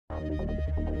Welcome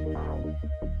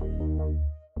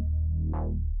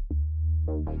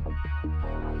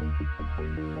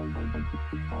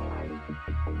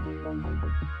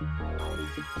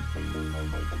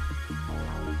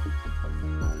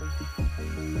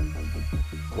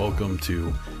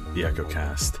to the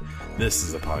EchoCast. This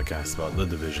is a podcast about The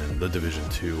Division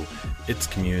 2, its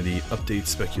community, updates,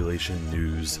 speculation,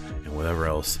 news, and whatever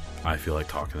else I feel like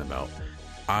talking about.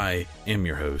 I am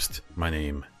your host. My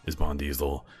name is Bon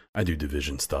Diesel. I do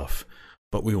Division stuff,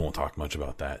 but we won't talk much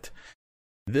about that.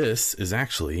 This is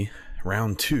actually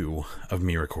round 2 of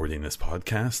me recording this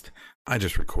podcast. I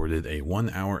just recorded a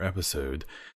 1-hour episode,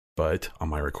 but on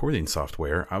my recording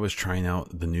software, I was trying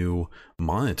out the new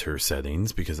monitor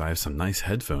settings because I have some nice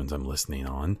headphones I'm listening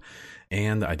on,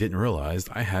 and I didn't realize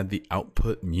I had the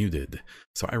output muted.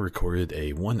 So I recorded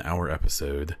a 1-hour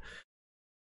episode.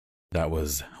 That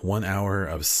was 1 hour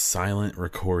of silent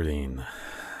recording.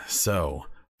 So,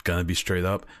 gonna be straight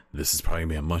up, this is probably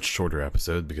gonna be a much shorter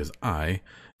episode because I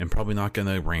am probably not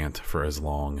gonna rant for as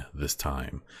long this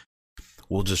time.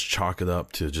 We'll just chalk it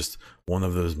up to just one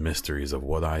of those mysteries of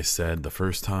what I said the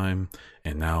first time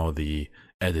and now the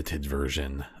edited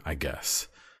version, I guess.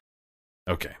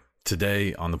 Okay,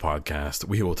 today on the podcast,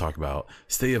 we will talk about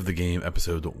State of the Game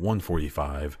episode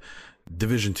 145,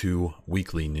 Division 2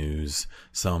 weekly news,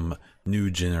 some new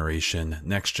generation,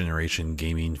 next generation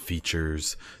gaming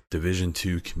features, Division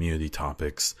 2 community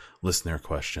topics, listener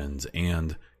questions,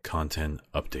 and content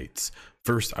updates.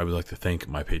 First, I would like to thank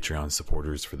my Patreon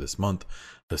supporters for this month: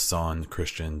 Hassan,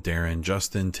 Christian, Darren,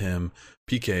 Justin, Tim,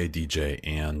 PK, DJ,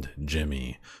 and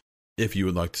Jimmy. If you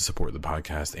would like to support the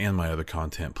podcast and my other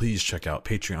content, please check out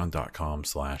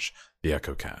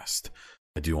patreon.com/theechocast.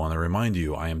 I do want to remind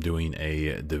you, I am doing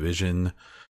a Division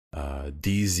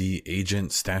DZ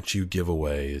agent statue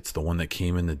giveaway. It's the one that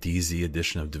came in the DZ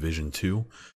edition of Division 2.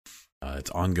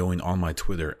 It's ongoing on my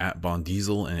Twitter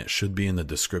 @BonDiesel, and it should be in the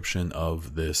description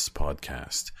of this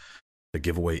podcast. The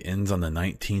giveaway ends on the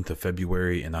 19th of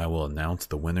February, and I will announce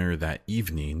the winner that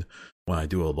evening when I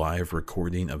do a live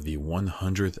recording of the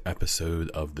 100th episode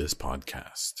of this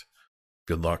podcast.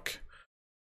 Good luck.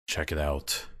 Check it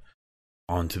out.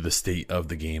 On to the State of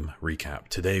the Game recap.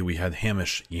 Today we had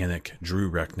Hamish, Yannick,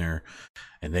 Drew Reckner,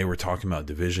 and they were talking about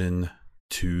Division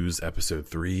 2's episode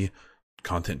 3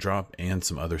 content drop and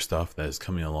some other stuff that is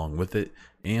coming along with it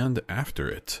and after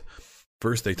it.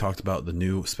 First, they talked about the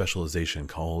new specialization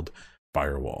called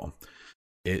Firewall.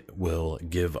 It will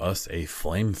give us a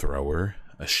flamethrower,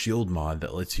 a shield mod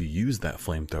that lets you use that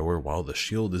flamethrower while the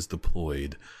shield is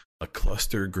deployed, a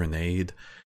cluster grenade,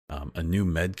 a new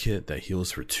med kit that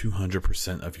heals for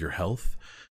 200% of your health,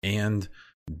 and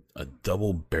a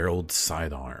double-barreled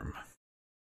sidearm.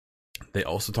 They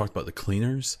also talked about the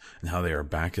cleaners and how they are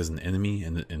back as an enemy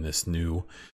in this new,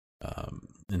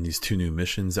 in these 2 new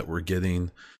missions that we're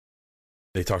getting.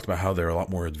 They talked about how they're a lot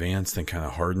more advanced and kind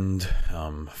of hardened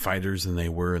fighters than they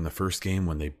were in the first game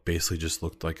when they basically just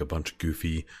looked like a bunch of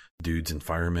goofy dudes in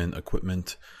fireman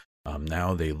equipment.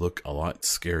 Now they look a lot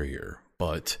scarier,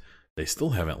 but they still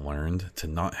haven't learned to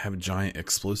not have giant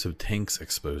explosive tanks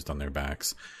exposed on their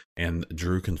backs. And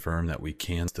Drew confirmed that we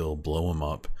can still blow them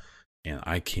up, and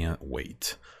I can't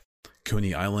wait.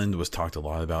 Coney Island was talked a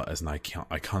lot about as an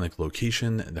iconic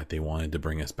location that they wanted to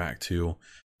bring us back to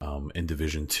in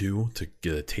Division 2 to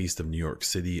get a taste of New York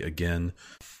City again.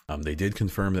 They did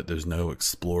confirm that there's no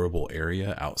explorable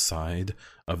area outside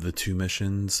of the 2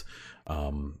 missions,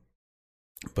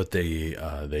 but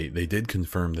they did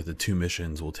confirm that the 2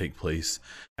 missions will take place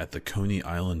at the Coney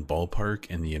Island ballpark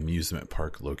and the amusement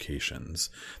park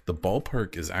locations. The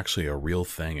ballpark is actually a real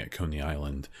thing at Coney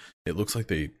Island. It looks like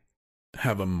they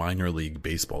have a minor league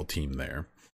baseball team there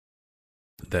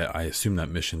that I assume that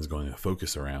mission's going to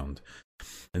focus around.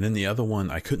 And then the other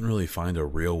one, I couldn't really find a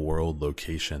real world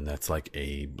location that's like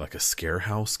a scare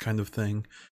house kind of thing,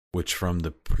 which from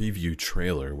the preview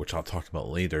trailer, which I'll talk about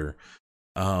later,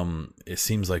 it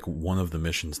seems like one of the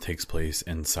missions takes place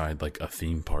inside like a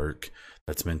theme park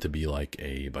that's meant to be like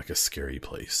a scary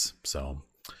place. So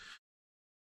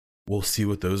we'll see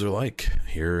what those are like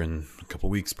here in a couple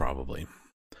weeks probably.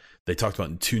 They talked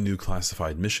about 2 new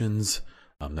classified missions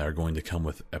that are going to come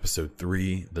with episode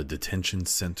 3, the detention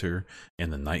center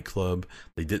and the nightclub.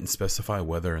 They didn't specify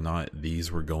whether or not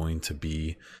these were going to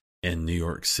be in New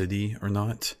York City or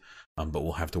not, but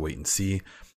we'll have to wait and see.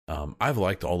 I've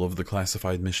liked all of the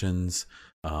classified missions.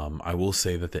 I will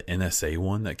say that the NSA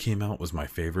one that came out was my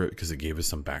favorite because it gave us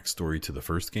some backstory to the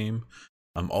first game.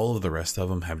 All of the rest of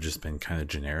them have just been kind of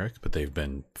generic, but they've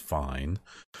been fine.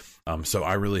 So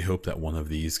I really hope that one of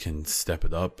these can step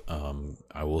it up.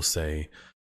 I will say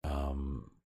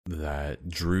that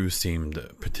Drew seemed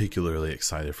particularly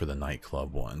excited for the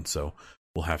nightclub one, so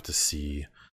we'll have to see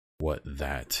what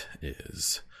that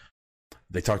is.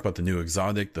 They talked about the new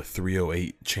exotic, the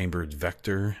 308 chambered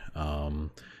vector,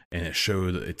 and it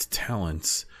showed its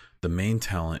talents. The main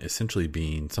talent essentially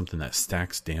being something that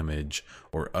stacks damage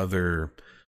or other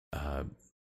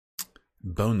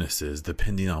bonuses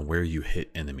depending on where you hit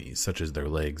enemies, such as their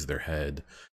legs, their head,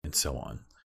 and so on.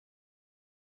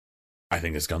 I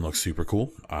think this gun looks super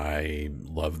cool. I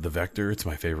love the Vector. It's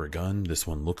my favorite gun. This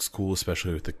one looks cool,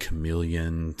 especially with the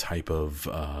chameleon type of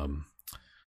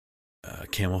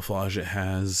camouflage it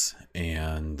has,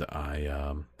 and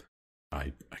I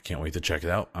can't wait to check it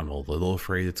out. I'm a little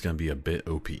afraid it's going to be a bit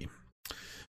OP.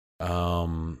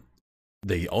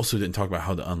 They also didn't talk about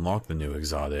how to unlock the new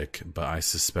exotic, but I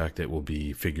suspect it will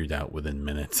be figured out within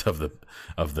minutes of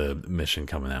the mission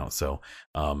coming out. So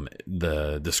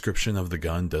the description of the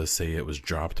gun does say it was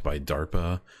dropped by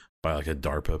DARPA, by like a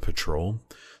DARPA patrol.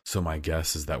 So my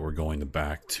guess is that we're going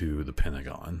back to the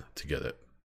Pentagon to get it.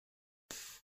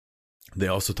 They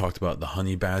also talked about the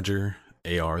Honey Badger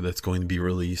AR that's going to be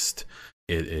released.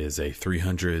 It is a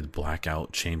 300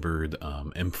 blackout chambered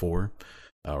M4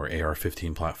 or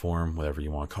AR-15 platform, whatever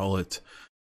you want to call it,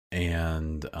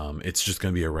 and it's just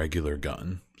going to be a regular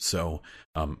gun. So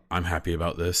I'm happy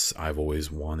about this. I've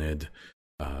always wanted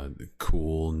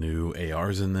cool new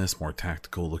ARs in this, more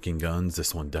tactical looking guns.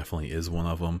 This one definitely is one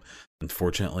of them.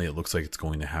 Unfortunately, it looks like it's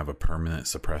going to have a permanent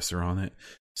suppressor on it,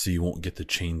 so you won't get to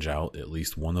change out at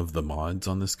least one of the mods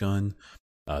on this gun,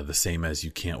 the same as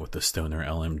you can't with the Stoner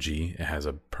LMG. It has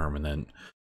a permanent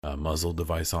muzzle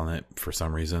device on it for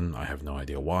some reason. I have no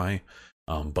idea why,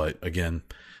 but again,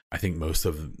 I think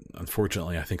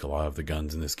unfortunately I think a lot of the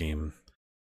guns in this game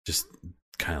just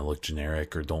kind of look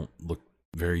generic or don't look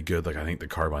very good. Like I think the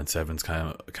Carbine 7's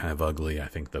kind of ugly. I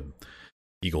think the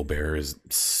Eagle Bear is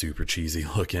super cheesy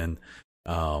looking.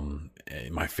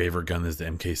 My favorite gun is the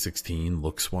MK16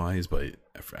 looks wise, but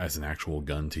as an actual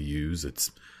gun to use,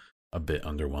 it's a bit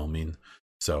underwhelming.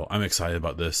 So I'm excited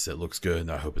about this. It looks good.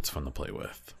 I hope it's fun to play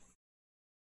with.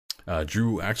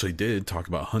 Drew actually did talk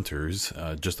about hunters,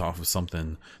 just off of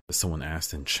something that someone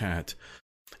asked in chat.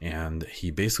 And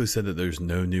he basically said that there's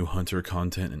no new hunter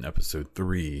content in episode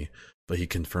 3, but he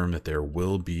confirmed that there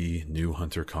will be new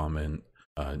hunter content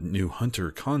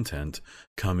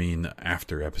coming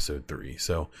after episode 3.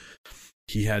 So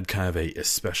he had kind of a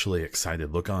especially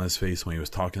excited look on his face when he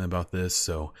was talking about this.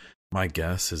 So my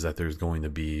guess is that there's going to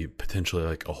be potentially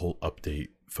like a whole update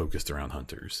focused around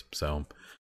hunters. So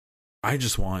I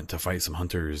just want to fight some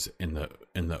hunters in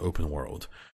the open world.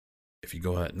 If you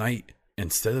go out at night,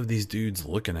 instead of these dudes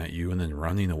looking at you and then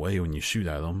running away when you shoot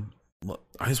at them,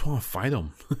 I just want to fight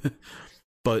them.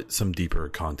 But some deeper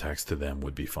context to them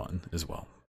would be fun as well.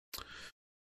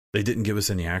 They didn't give us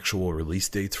any actual release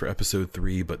dates for episode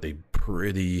 3, but they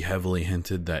pretty heavily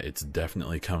hinted that it's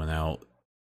definitely coming out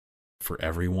for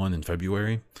everyone in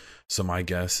February. So my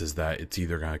guess is that it's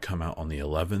either going to come out on the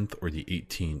 11th or the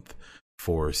 18th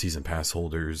for season pass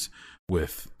holders,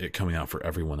 with it coming out for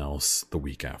everyone else the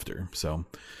week after. So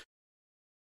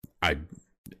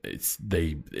it's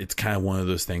kind of one of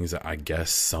those things that I guess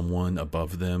someone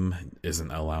above them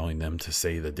isn't allowing them to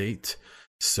say the date,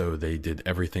 so they did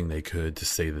everything they could to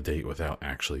say the date without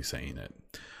actually saying it.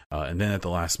 And then at the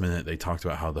last minute, they talked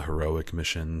about how the heroic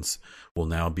missions will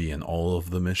now be in all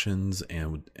of the missions,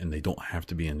 and they don't have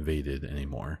to be invaded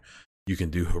anymore. You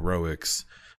can do heroics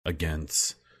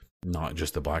against not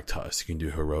just the Black Tusk. You can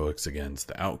do heroics against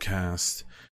the Outcast,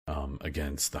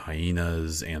 against the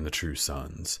Hyenas, and the True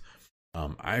Sons.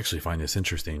 I actually find this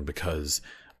interesting because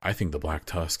I think the Black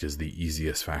Tusk is the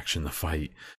easiest faction to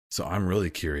fight. So I'm really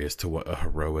curious to what a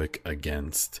heroic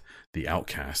against the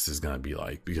Outcast is going to be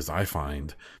like, because I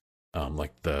find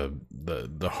like the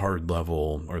hard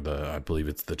level, or I believe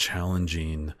it's the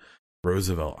challenging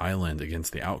Roosevelt Island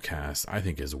against the Outcast, I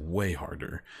think is way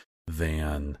harder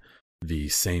than the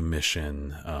same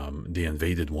mission, the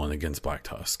invaded one against Black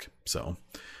Tusk. So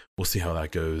we'll see how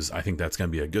that goes. I think that's going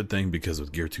to be a good thing, because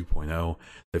with Gear 2.0,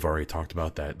 they've already talked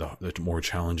about that the more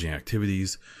challenging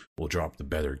activities will drop the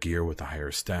better gear with the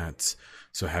higher stats.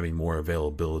 So having more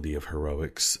availability of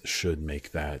heroics should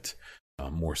make that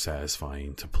more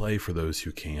satisfying to play for those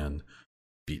who can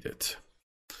beat it.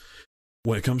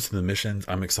 When it comes to the missions,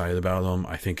 I'm excited about them.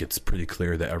 I think it's pretty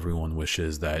clear that everyone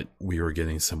wishes that we were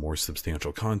getting some more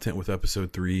substantial content with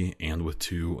episode 3 and with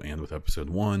 2 and with episode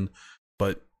 1,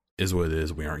 but is what it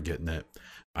is. We aren't getting it.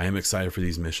 I am excited for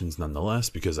these missions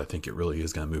nonetheless, because I think it really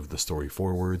is going to move the story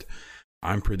forward.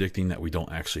 I'm predicting that we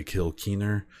don't actually kill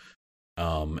Keener,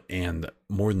 and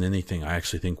more than anything, I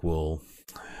actually think we'll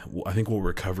I think we'll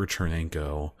recover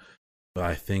Chernenko, but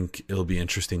I think it'll be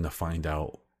interesting to find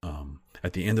out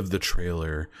at the end of the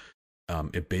trailer.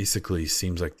 It basically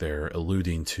seems like they're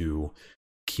alluding to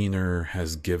Keener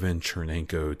has given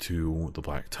Chernenko to the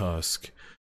Black Tusk.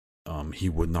 He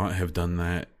would not have done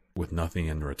that with nothing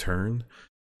in return.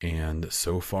 And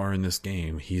so far in this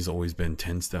game, he's always been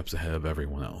 10 steps ahead of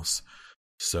everyone else.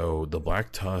 So the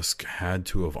Black Tusk had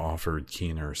to have offered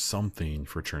Keener something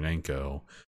for Chernenko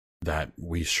that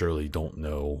we surely don't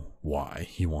know why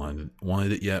he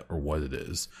wanted it yet or what it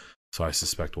is. So I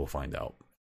suspect we'll find out.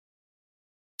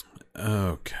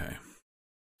 Okay.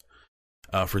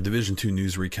 For Division 2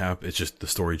 news recap, it's just the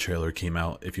story trailer came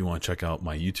out. If you want to check out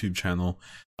my YouTube channel,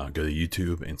 go to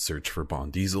YouTube and search for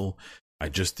Bond Diesel. I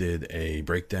just did a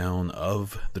breakdown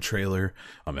of the trailer.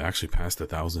 It actually passed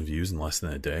 1,000 views in less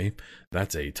than a day.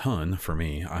 That's a ton for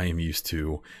me. I am used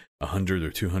to 100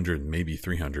 or 200, maybe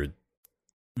 300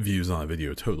 views on a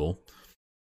video total.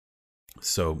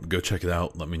 So go check it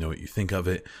out. Let me know what you think of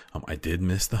it. I did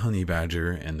miss the honey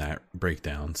badger and that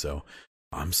breakdown, so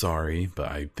I'm sorry,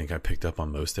 but I think I picked up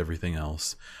on most everything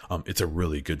else. It's a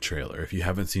really good trailer. If you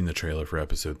haven't seen the trailer for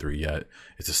episode 3 yet,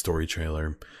 it's a story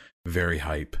trailer, very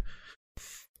hype.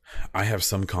 I have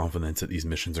some confidence that these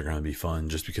missions are going to be fun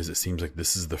just because it seems like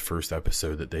this is the first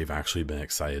episode that they've actually been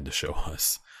excited to show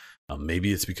us.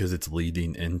 Maybe it's because it's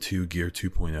leading into Gear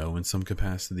 2.0 in some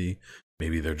capacity.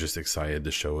 Maybe they're just excited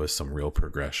to show us some real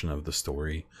progression of the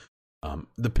story.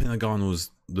 The Pentagon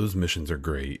those missions are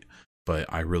great, but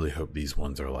I really hope these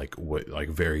ones are like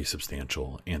very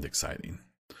substantial and exciting.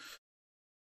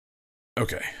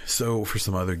 Okay, so for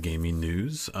some other gaming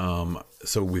news,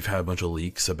 so we've had a bunch of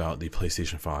leaks about the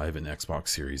PlayStation 5 and Xbox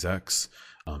Series X.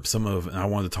 And I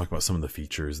wanted to talk about some of the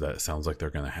features that it sounds like they're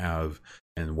going to have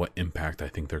and what impact I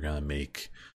think they're going to make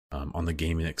on the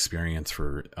gaming experience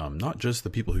for not just the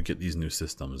people who get these new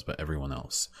systems, but everyone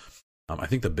else. I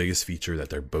think the biggest feature that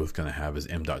they're both going to have is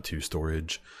M.2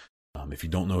 storage. If you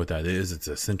don't know what that is, it's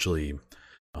essentially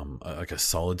like a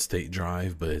solid state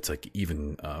drive, but it's like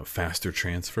even faster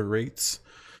transfer rates.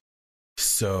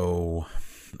 So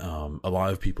a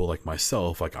lot of people like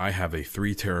myself, like I have a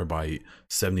 3 terabyte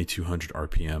 7200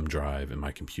 RPM drive in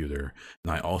my computer,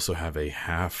 and I also have a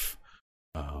half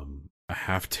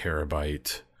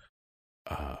terabyte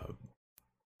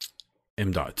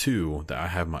M.2 that I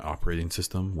have my operating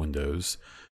system, Windows,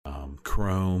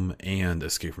 Chrome, and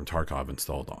Escape from Tarkov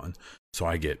installed on. So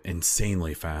I get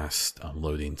insanely fast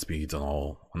loading speeds on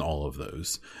all of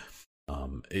those.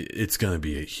 It's going to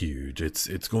be a huge.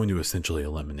 It's going to essentially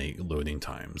eliminate loading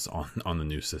times on the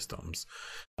new systems.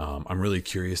 I'm really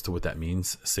curious to what that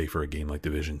means, say for a game like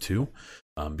Division 2,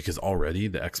 because already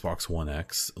the Xbox One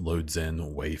X loads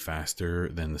in way faster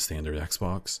than the standard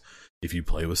Xbox. If you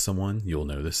play with someone, you'll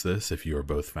notice this if you are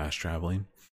both fast traveling.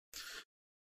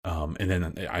 And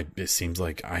then it seems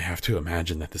like I have to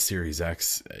imagine that the Series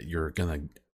X, you're gonna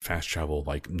fast travel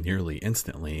like nearly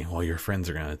instantly, while your friends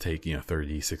are gonna take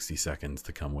 30-60 seconds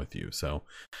to come with you. So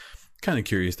kind of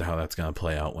curious to how that's gonna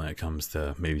play out when it comes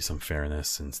to maybe some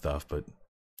fairness and stuff, but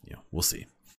we'll see.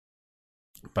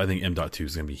 But I think M.2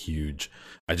 is gonna be huge.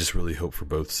 I just really hope for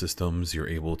both systems you're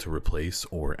able to replace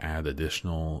or add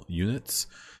additional units.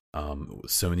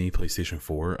 Sony PlayStation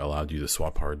 4 allowed you to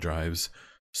swap hard drives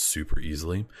super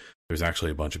easily. There's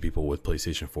actually a bunch of people with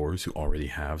PlayStation 4s who already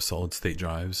have solid state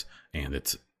drives, and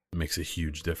it makes a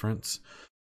huge difference.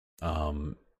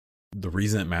 The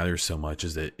reason it matters so much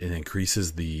is that it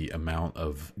increases the amount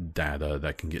of data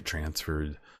that can get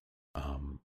transferred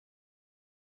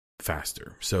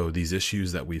faster. So these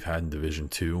issues that we've had in Division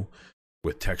 2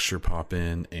 with texture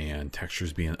pop-in and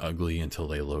textures being ugly until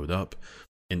they load up,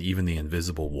 and even the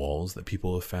invisible walls that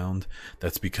people have found,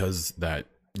 that's because that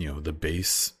the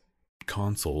base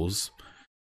consoles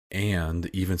and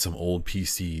even some old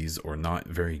PCs or not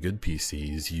very good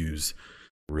PCs use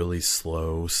really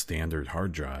slow standard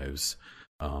hard drives.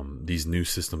 These new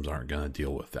systems aren't going to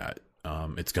deal with that.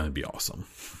 It's going to be awesome.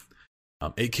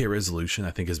 8K resolution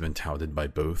I think has been touted by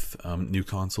both new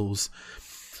consoles.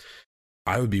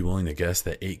 I would be willing to guess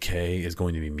that 8K is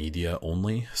going to be media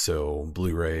only, so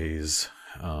Blu-rays,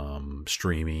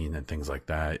 streaming and things like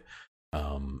that.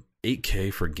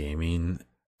 8K for gaming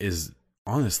is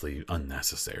honestly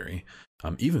unnecessary.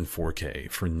 Even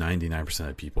 4K for 99%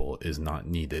 of people is not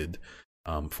needed.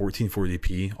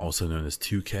 1440p, also known as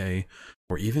 2K,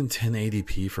 or even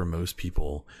 1080p for most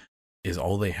people is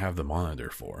all they have the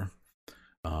monitor for.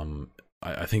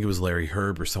 I think it was Larry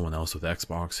Herb or someone else with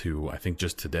Xbox who I think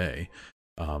just today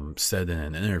said in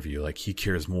an interview like he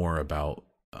cares more about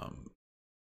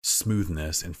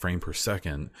smoothness and frame per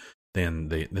second than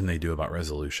they do about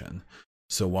resolution.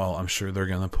 So while I'm sure they're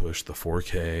going to push the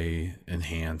 4K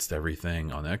enhanced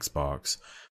everything on Xbox,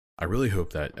 I really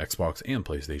hope that Xbox and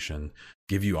PlayStation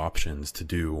give you options to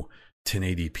do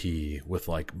 1080p with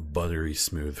like buttery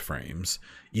smooth frames,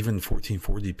 even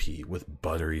 1440p with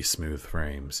buttery smooth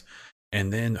frames.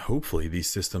 And then hopefully these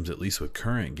systems, at least with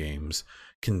current games,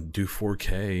 can do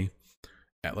 4K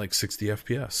at like 60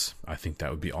 FPS. I think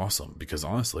that would be awesome, because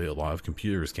honestly, a lot of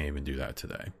computers can't even do that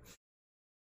today.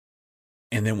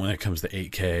 And then when it comes to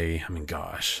 8K, I mean,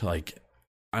 gosh, like,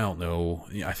 I don't know.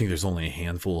 I think there's only a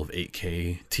handful of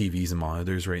 8K TVs and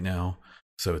monitors right now.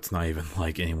 So it's not even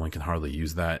like anyone can hardly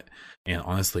use that. And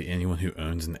honestly, anyone who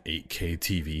owns an 8K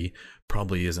TV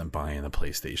probably isn't buying a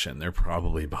PlayStation. They're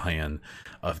probably buying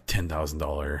a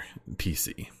 $10,000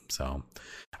 PC. So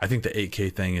I think the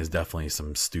 8K thing is definitely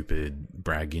some stupid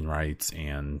bragging rights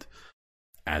and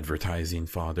advertising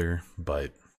fodder,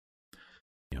 but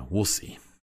you know, we'll see.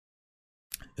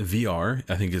 VR,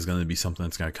 I think, is going to be something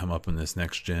that's going to come up in this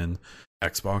next gen.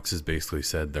 Xbox has basically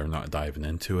said they're not diving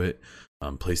into it.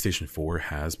 PlayStation 4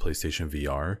 has PlayStation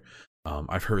VR.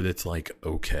 I've heard it's like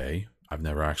okay. I've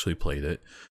never actually played it,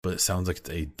 but it sounds like it's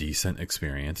a decent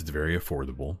experience. It's very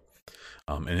affordable.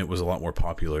 And it was a lot more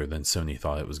popular than Sony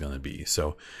thought it was going to be.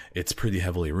 So it's pretty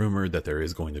heavily rumored that there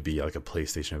is going to be like a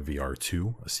PlayStation VR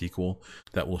 2, a sequel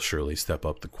that will surely step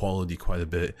up the quality quite a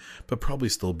bit, but probably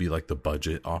still be like the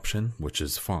budget option, which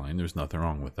is fine. There's nothing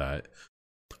wrong with that.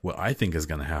 What I think is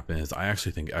going to happen is I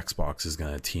actually think Xbox is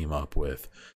going to team up with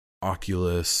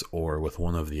Oculus or with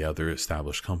one of the other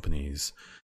established companies,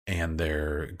 and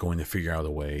they're going to figure out a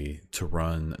way to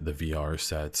run the VR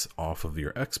sets off of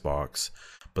your Xbox,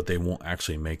 but they won't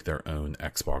actually make their own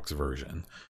Xbox version.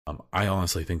 I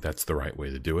honestly think that's the right way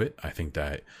to do it. I think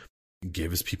that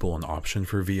gives people an option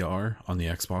for VR on the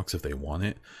Xbox if they want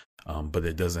it, but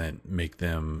it doesn't make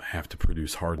them have to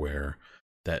produce hardware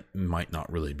that might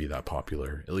not really be that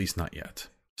popular, at least not yet.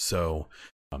 So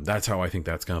that's how I think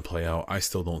that's going to play out. I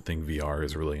still don't think VR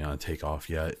is really going to take off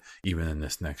yet, even in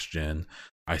this next gen.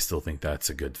 I still think that's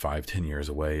a good 5-10 years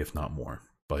away, if not more.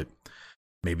 But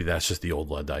maybe that's just the old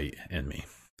Luddite in me.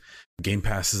 Game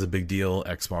Pass is a big deal.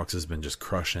 Xbox has been just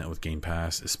crushing it with Game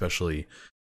Pass, especially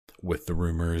with the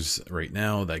rumors right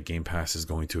now that Game Pass is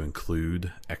going to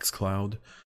include xCloud,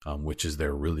 which is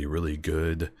their really, really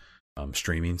good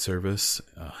streaming service.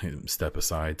 Step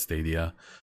aside Stadia.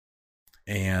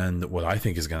 And what I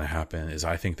think is going to happen is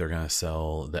I think they're going to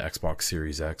sell the Xbox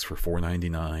Series X for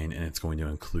 $499, and it's going to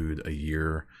include a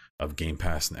year of Game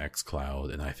Pass and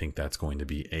xCloud, and I think that's going to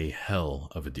be a hell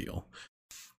of a deal.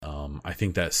 I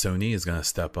think that Sony is going to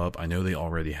step up. I know they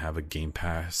already have a Game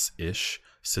Pass-ish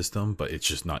system, but it's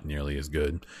just not nearly as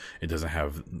good. It doesn't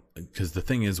have, because the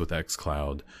thing is with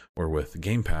xCloud or with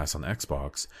Game Pass on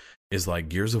Xbox is like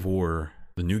Gears of War,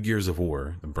 the new Gears of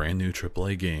War, the brand new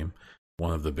AAA game,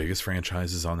 one of the biggest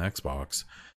franchises on Xbox,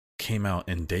 came out,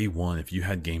 and day one, if you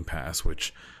had Game Pass,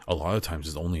 which a lot of times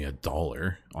is only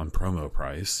 $1 on promo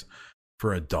price,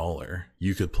 for $1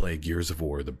 you could play Gears of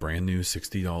War, the brand new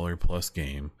 $60 plus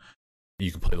game.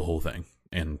 You could play the whole thing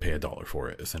and pay $1 for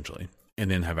it essentially, and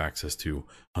then have access to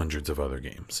hundreds of other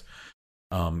games.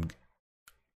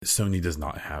 Sony does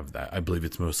not have that. I believe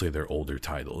it's mostly their older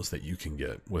titles that you can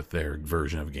get with their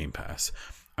version of Game Pass.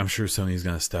 I'm sure Sony's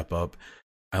going to step up.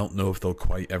 I don't know if they'll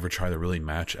quite ever try to really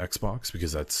match Xbox,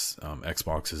 because that's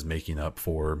Xbox is making up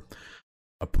for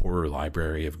a poorer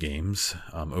library of games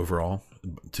overall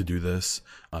to do this,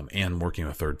 and working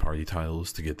with third-party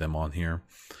titles to get them on here.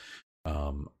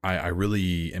 I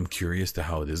really am curious to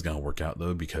how it is going to work out,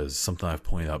 though, because something I've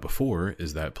pointed out before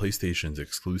is that PlayStation's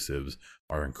exclusives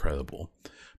are incredible,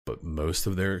 but most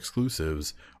of their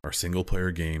exclusives are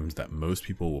single-player games that most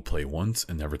people will play once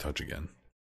and never touch again.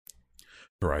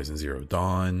 Horizon Zero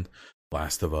Dawn,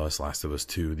 Last of Us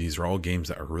 2, these are all games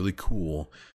that are really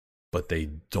cool, but they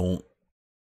don't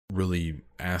really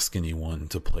ask anyone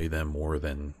to play them more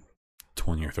than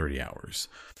 20 or 30 hours.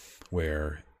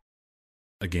 Where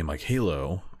a game like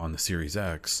Halo on the Series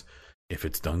X, if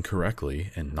it's done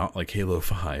correctly and not like Halo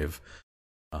 5,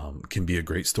 can be a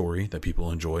great story that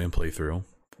people enjoy and play through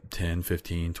 10,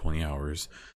 15, 20 hours.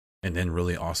 And then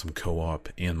really awesome co-op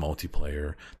and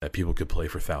multiplayer that people could play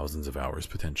for thousands of hours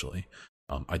potentially.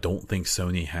 I don't think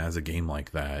Sony has a game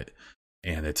like that,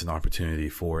 and it's an opportunity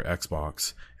for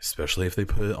Xbox, especially if they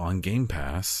put it on Game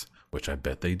Pass, which I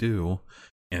bet they do,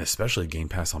 and especially Game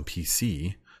Pass on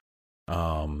PC.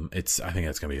 I think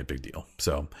that's gonna be a big deal.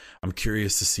 So I'm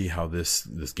curious to see how this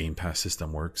Game Pass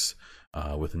system works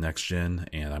with the next gen,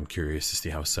 and I'm curious to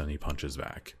see how Sony punches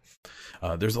back.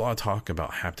 There's a lot of talk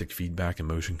about haptic feedback and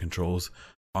motion controls.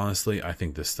 Honestly, I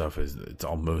think this stuff it's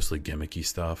all mostly gimmicky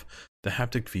stuff. the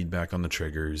haptic feedback on the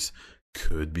triggers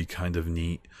could be kind of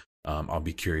neat. I'll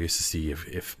be curious to see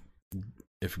if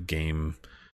game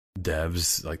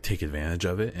devs like take advantage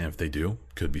of it, and if they do,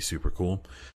 could be super cool.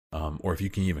 Or if you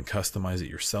can even customize it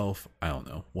yourself. I don't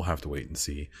know. We'll have to wait and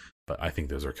see. But I think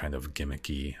those are kind of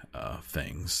gimmicky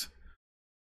things.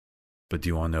 But do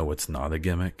you want to know what's not a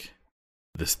gimmick?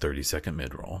 This 30-second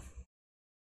mid-roll.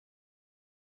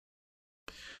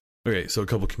 Okay, so a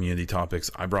couple community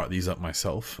topics. I brought these up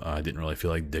myself. I didn't really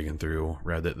feel like digging through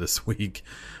Reddit this week.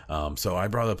 So I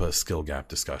brought up a skill gap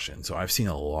discussion. So I've seen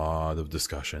a lot of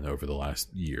discussion over the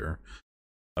last year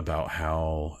about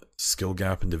how skill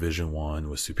gap in Division 1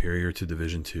 was superior to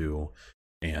Division 2,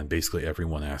 and basically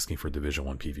everyone asking for Division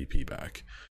 1 PvP back.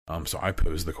 So I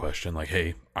posed the question like,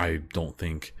 hey, I don't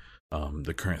think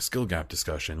the current skill gap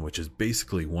discussion, which is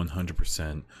basically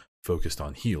 100% focused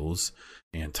on heals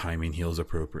and timing heals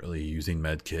appropriately, using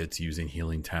med kits, using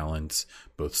healing talents,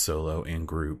 both solo and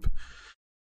group.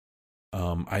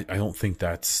 I don't think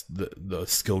that's the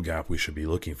skill gap we should be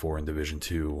looking for in Division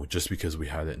 2 just because we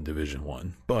had it in Division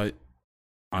 1. But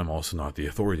I'm also not the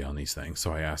authority on these things,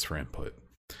 so I asked for input.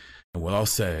 And what I'll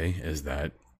say is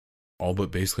that all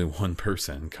but basically one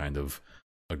person kind of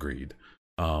agreed.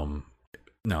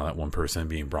 Now that one person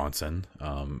being Bronson,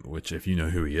 which if you know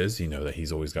who he is, you know that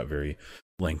he's always got very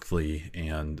lengthy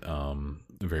and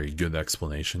very good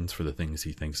explanations for the things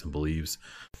he thinks and believes.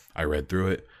 I read through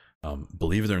it.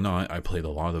 Believe it or not, I played a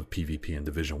lot of PvP in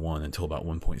Division 1 until about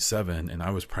 1.7, and I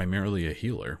was primarily a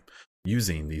healer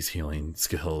using these healing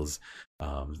skills, the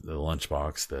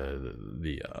lunchbox,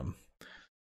 the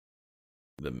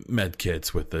med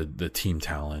kits with the team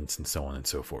talents and so on and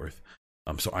so forth.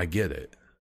 So I get it.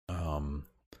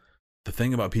 The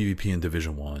thing about PvP in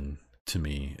Division 1 to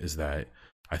me is that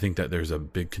I think that there's a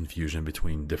big confusion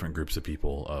between different groups of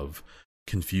people of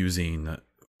confusing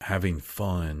having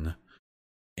fun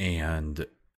and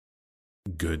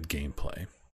good gameplay.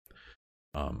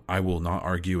 I will not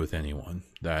argue with anyone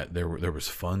that there was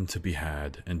fun to be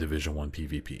had in Division 1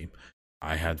 PvP.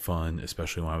 I had fun,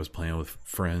 especially when I was playing with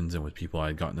friends and with people I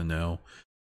had gotten to know.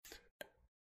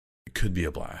 It could be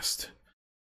a blast.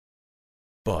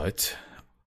 But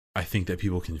I think that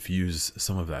people confuse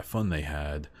some of that fun they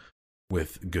had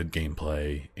with good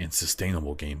gameplay and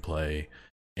sustainable gameplay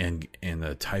and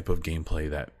the type of gameplay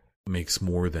that makes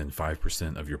more than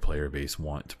 5% of your player base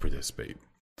want to participate.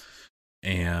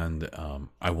 And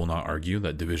I will not argue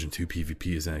that Division 2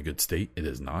 PvP is in a good state. It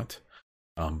is not.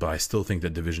 But I still think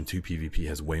that Division 2 PvP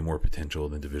has way more potential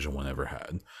than Division 1 ever had.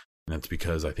 And that's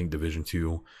because I think Division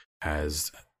 2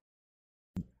 has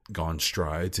gone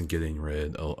strides in getting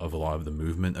rid of a lot of the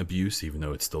movement abuse, even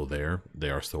though it's still there. They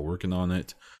are still working on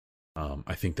it.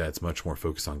 I think that's much more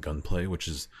focused on gunplay, which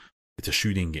is, it's a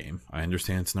shooting game. I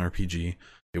understand it's an RPG.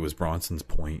 It was Bronson's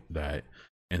point that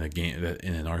in a game, that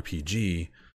in an RPG,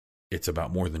 it's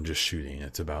about more than just shooting.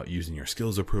 It's about using your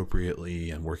skills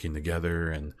appropriately and working together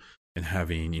and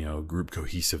having, you know, group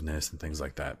cohesiveness and things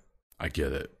like that. I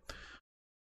get it.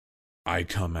 I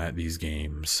come at these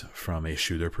games from a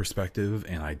shooter perspective,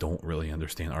 and I don't really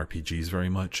understand RPGs very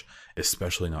much,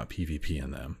 especially not PvP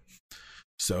in them.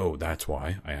 So that's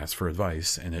why I asked for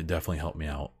advice, and it definitely helped me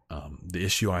out. The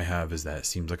issue I have is that it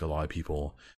seems like a lot of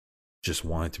people just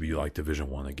want it to be like Division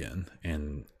 1 again,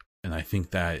 and I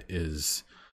think that is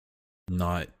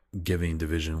not giving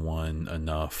Division 1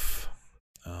 enough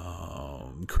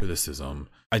criticism.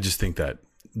 I just think that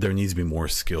there needs to be more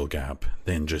skill gap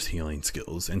than just healing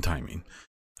skills and timing.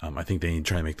 I think they need to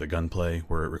try to make the gunplay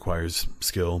where it requires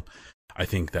skill. I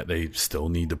think that they still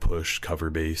need to push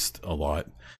cover based a lot.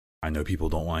 I know people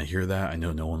don't want to hear that. I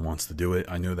know no one wants to do it.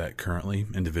 I know that currently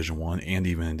in Division 1 and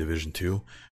even in Division 2,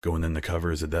 going in the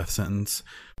cover is a death sentence,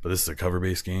 but this is a cover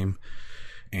based game.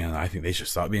 And I think they should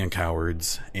stop being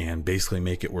cowards and basically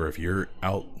make it where if you're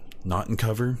out not in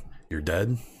cover, you're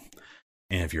dead.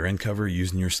 And if you're in cover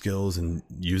using your skills and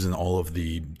using all of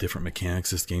the different mechanics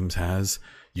this game has,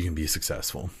 you can be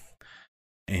successful.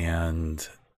 And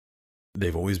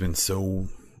they've always been so,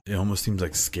 it almost seems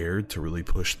like scared to really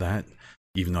push that,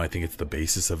 even though I think it's the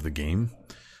basis of the game.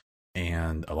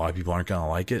 And a lot of people aren't going to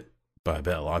like it, but I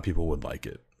bet a lot of people would like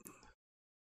it.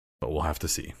 But we'll have to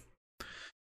see.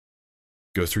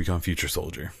 Ghost Recon Future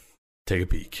Soldier. Take a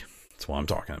peek. That's what I'm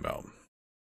talking about.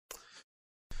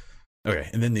 Okay,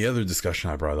 and then the other discussion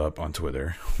I brought up on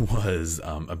Twitter was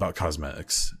about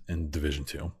cosmetics in Division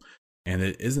 2. And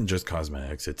it isn't just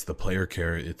cosmetics, it's the player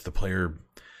care, it's the player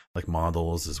like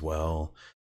models as well.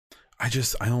 I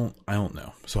don't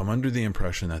know. So I'm under the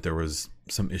impression that there was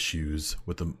some issues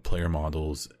with the player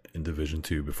models in Division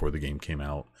 2 before the game came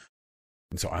out.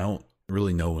 And so I don't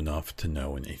really know enough to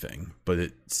know anything, but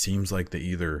it seems like they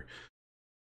either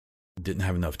didn't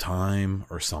have enough time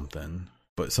or something.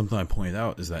 But something I pointed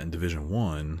out is that in Division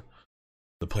 1,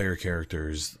 the player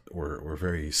characters were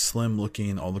very slim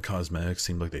looking. All the cosmetics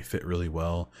seemed like they fit really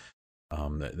well.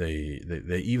 That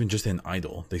they even just in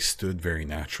idle, they stood very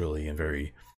naturally and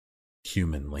very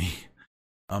humanly.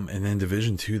 And then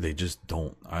Division 2, they just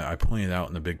don't. I pointed out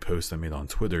in a big post I made on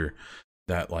Twitter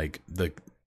that like the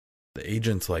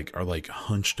agents like are like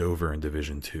hunched over in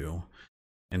Division 2,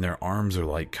 and their arms are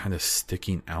like kind of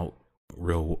sticking out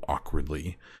real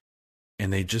awkwardly,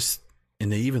 and they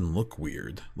even look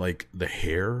weird. Like the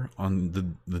hair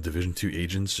on the Division 2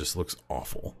 agents just looks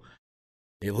awful.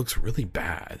 It looks really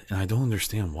bad, and I don't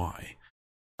understand why.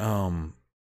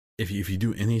 If you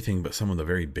do anything but some of the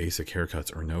very basic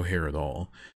haircuts or no hair at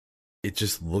all, it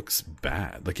just looks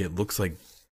bad. Like it looks like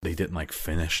they didn't like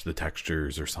finish the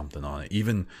textures or something on it.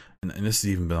 Even and this has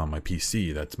even been on my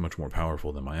PC that's much more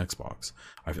powerful than my Xbox.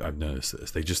 I've noticed this.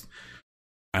 They just,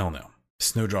 I don't know.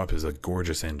 Snowdrop is a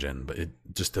gorgeous engine, but it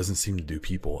just doesn't seem to do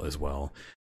people as well.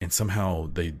 And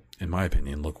somehow they, in my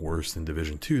opinion, look worse in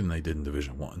Division 2 than they did in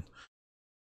Division 1.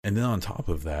 And then on top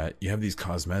of that, you have these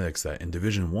cosmetics that in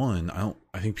Division 1,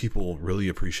 I think people really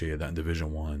appreciated that in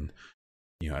Division 1.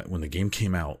 You know, when the game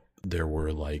came out, there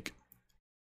were like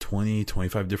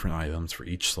 25 different items for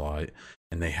each slot,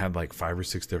 and they had like 5 or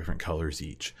 6 different colors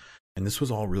each. And this was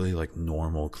all really like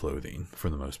normal clothing for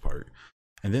the most part.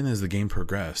 And then as the game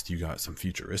progressed, you got some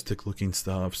futuristic looking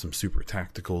stuff, some super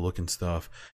tactical looking stuff,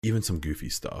 even some goofy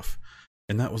stuff.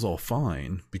 And that was all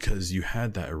fine because you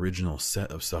had that original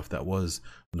set of stuff that was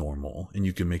normal, and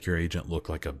you could make your agent look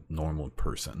like a normal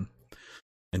person.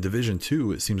 In Division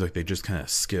 2, it seems like they just kind of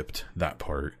skipped that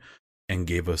part and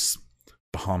gave us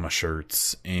Bahama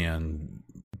shirts and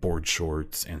board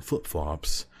shorts and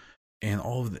flip-flops and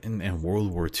all of and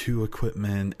World War II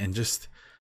equipment, and just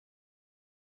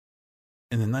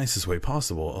in the nicest way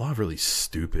possible, a lot of really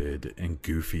stupid and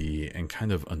goofy and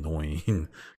kind of annoying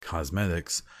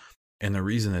cosmetics. And the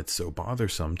reason it's so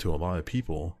bothersome to a lot of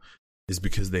people is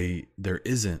because there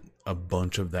isn't a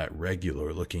bunch of that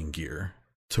regular looking gear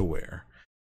to wear.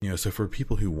 You know, so for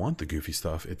people who want the goofy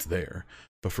stuff, it's there.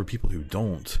 But for people who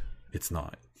don't, it's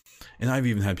not. And I've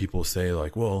even had people say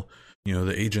like, well, you know,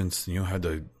 the agents, you know, had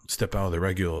to step out of their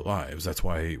regular lives. That's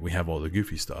why we have all the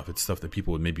goofy stuff. It's stuff that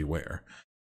people would maybe wear.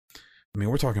 I mean,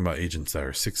 we're talking about agents that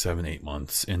are 6, 7, 8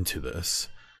 months into this.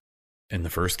 In the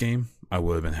first game, I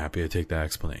would have been happy to take that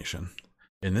explanation.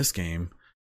 In this game,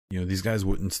 you know, these guys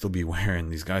wouldn't still be wearing,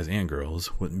 these guys and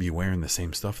girls wouldn't be wearing the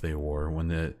same stuff they wore when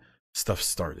the stuff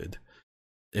started.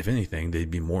 If anything, they'd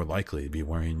be more likely to be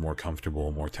wearing more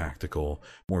comfortable, more tactical,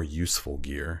 more useful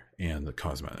gear and the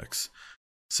cosmetics.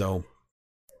 So,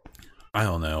 I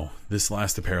don't know. This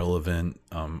last apparel event,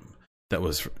 that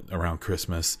was around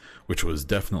Christmas, which was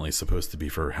definitely supposed to be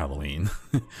for Halloween.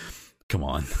 Come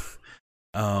on.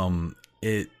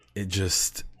 It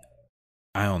just,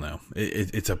 I don't know.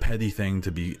 It's a petty thing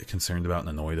to be concerned about and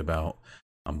annoyed about.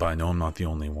 But I know I'm not the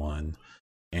only one.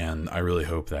 And I really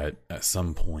hope that at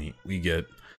some point we get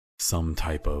some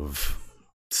type of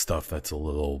stuff that's a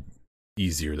little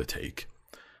easier to take.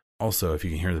 Also, if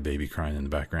you can hear the baby crying in the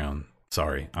background,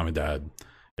 sorry, I'm a dad.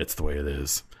 It's the way it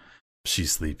is.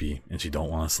 She's sleepy and she don't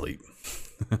want to sleep.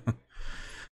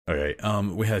 Okay,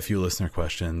 we had a few listener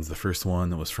questions. The first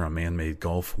one was from Man-Made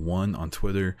Golf 1 on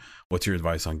Twitter. What's your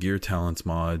advice on gear, talents,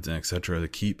 mods, and etc. to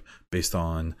keep based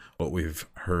on what we've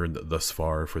heard thus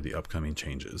far for the upcoming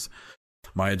changes?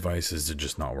 My advice is to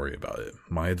just not worry about it.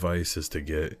 My advice is to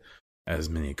get as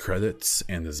many credits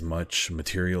and as much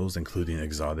materials, including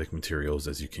exotic materials,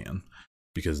 as you can,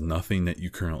 because nothing that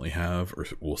you currently have or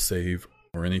will save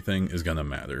or anything is going to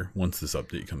matter once this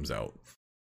update comes out.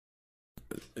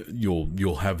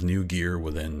 You'll have new gear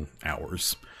within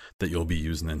hours that you'll be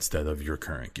using instead of your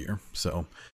current gear. So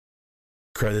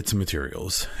credits and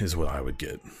materials is what I would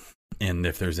get. And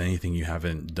if there's anything you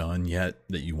haven't done yet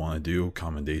that you want to do,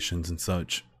 commendations and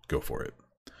such, go for it.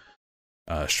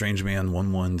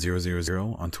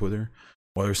 Strangeman11000 on Twitter.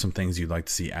 What are some things you'd like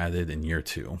to see added in year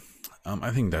 2?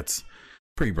 I think that's a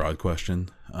pretty broad question.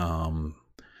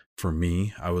 For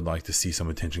me, I would like to see some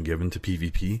attention given to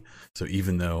PvP. So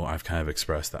even though I've kind of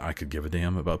expressed that I could give a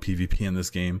damn about PvP in this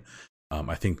game,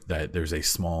 I think that there's a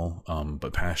small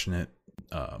but passionate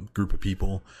group of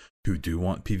people who do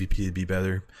want PvP to be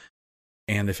better.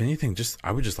 And if anything,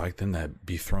 I would just like them to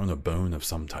be thrown a bone of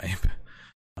some type.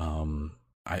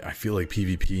 I feel like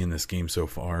PvP in this game so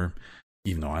far,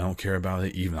 even though I don't care about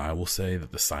it, even I will say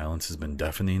that the silence has been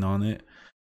deafening on it.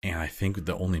 And I think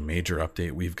the only major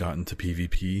update we've gotten to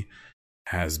PvP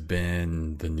has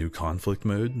been the new conflict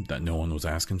mode that no one was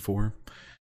asking for,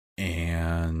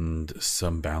 and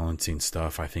some balancing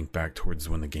stuff, I think, back towards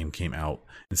when the game came out,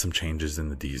 and some changes in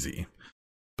the DZ.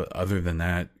 But other than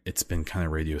that, it's been kind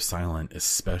of radio silent,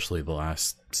 especially the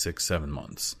last 6-7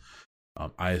 months.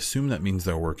 I assume that means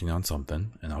they're working on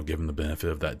something, and I'll give them the benefit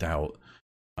of that doubt.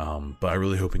 But I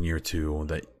really hope in year 2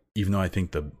 that, even though I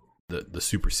think the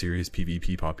super serious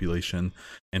PvP population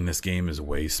in this game is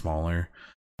way smaller,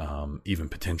 even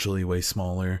potentially way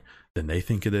smaller than they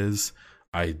think it is,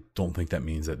 I don't think that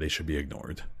means that they should be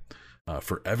ignored.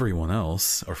 For everyone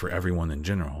else, or for everyone in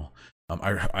general,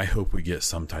 I hope we get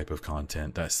some type of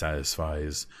content that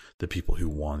satisfies the people who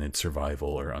wanted survival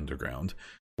or underground.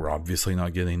 We're obviously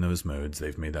not getting those modes,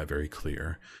 they've made that very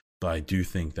clear, but I do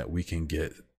think that we can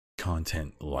get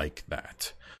content like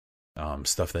that.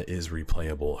 Stuff that is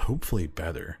replayable, hopefully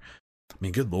better. I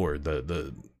mean, good lord,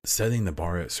 the setting the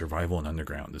bar at survival and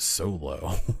underground is so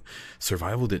low.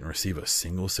 Survival didn't receive a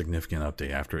single significant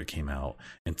update after it came out,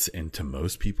 and to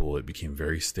most people it became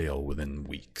very stale within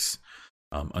weeks.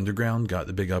 Underground got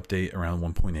the big update around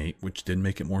 1.8, which did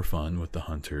make it more fun with the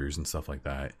hunters and stuff like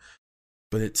that,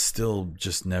 but it still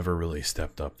just never really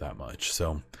stepped up that much.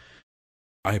 So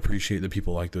I appreciate that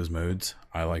people like those modes.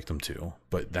 I like them too,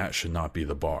 but that should not be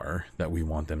the bar that we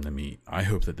want them to meet. I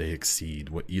hope that they exceed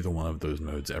what either one of those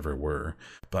modes ever were,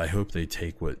 but I hope they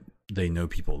take what they know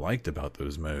people liked about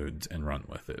those modes and run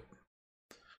with it.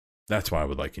 That's what I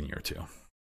would like in year 2.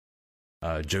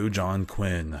 Joe John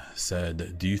Quinn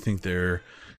said, do you think there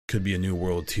could be a new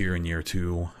world tier in year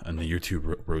 2 on the year 2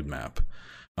 roadmap?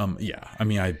 Yeah, I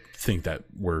mean, I think that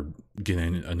we're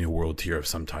getting a new world tier of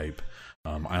some type.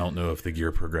 I don't know if the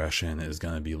gear progression is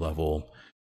going to be level,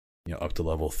 up to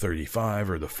level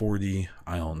 35 or the 40.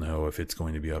 I don't know if it's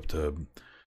going to be up to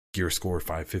gear score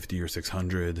 550 or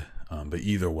 600. But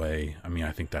either way, I mean,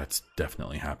 I think that's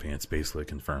definitely happening. It's basically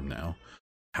confirmed now.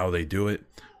 How they do it,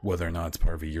 whether or not it's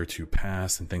part of a year 2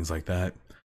 pass and things like that,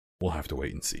 we'll have to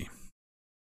wait and see.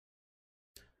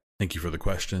 Thank you for the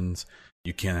questions.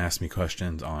 You can ask me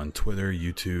questions on Twitter,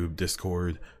 YouTube,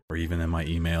 Discord, or even in my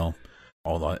email.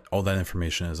 All that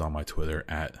information is on my Twitter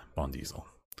at Bondiesel.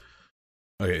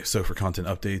 Okay, so for content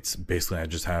updates, basically I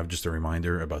just have a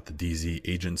reminder about the DZ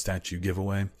agent statue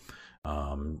giveaway.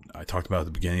 I talked about at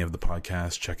the beginning of the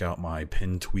podcast. Check out my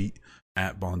pinned tweet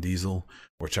at Bondiesel,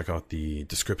 or check out the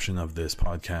description of this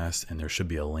podcast, and there should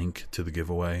be a link to the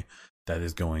giveaway that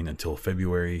is going until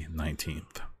February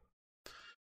 19th.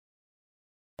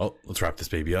 Oh, let's wrap this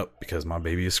baby up because my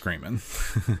baby is screaming.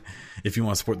 If you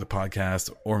want to support the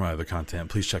podcast or my other content,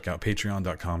 please check out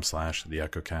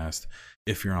patreon.com/theechocast.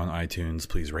 If you're on iTunes,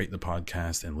 please rate the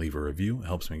podcast and leave a review. It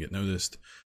helps me get noticed.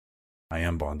 I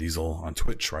am Bondiesel on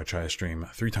Twitch, where I try to stream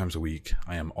 3 times a week.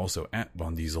 I am also at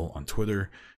Bondiesel on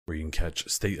Twitter, where you can catch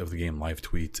State of the Game live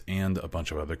tweets and a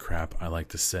bunch of other crap I like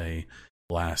to say.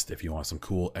 Last, if you want some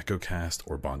cool EchoCast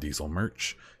or Bondiesel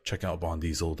merch, check out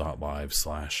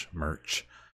bondiesel.live/merch.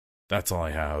 That's all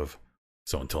I have.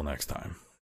 So until next time.